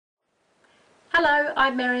Hello,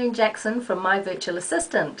 I'm Marion Jackson from My Virtual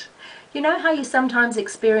Assistant. You know how you sometimes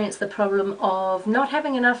experience the problem of not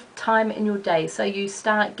having enough time in your day, so you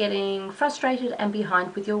start getting frustrated and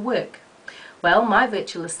behind with your work? Well, My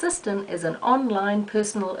Virtual Assistant is an online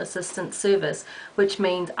personal assistant service, which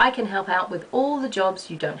means I can help out with all the jobs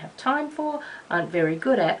you don't have time for, aren't very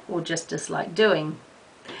good at, or just dislike doing.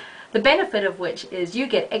 The benefit of which is you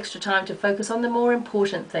get extra time to focus on the more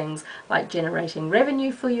important things like generating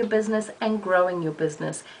revenue for your business and growing your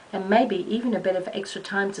business, and maybe even a bit of extra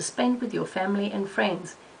time to spend with your family and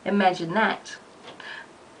friends. Imagine that.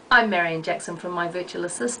 I'm Marion Jackson from My Virtual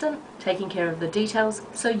Assistant, taking care of the details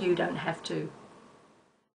so you don't have to.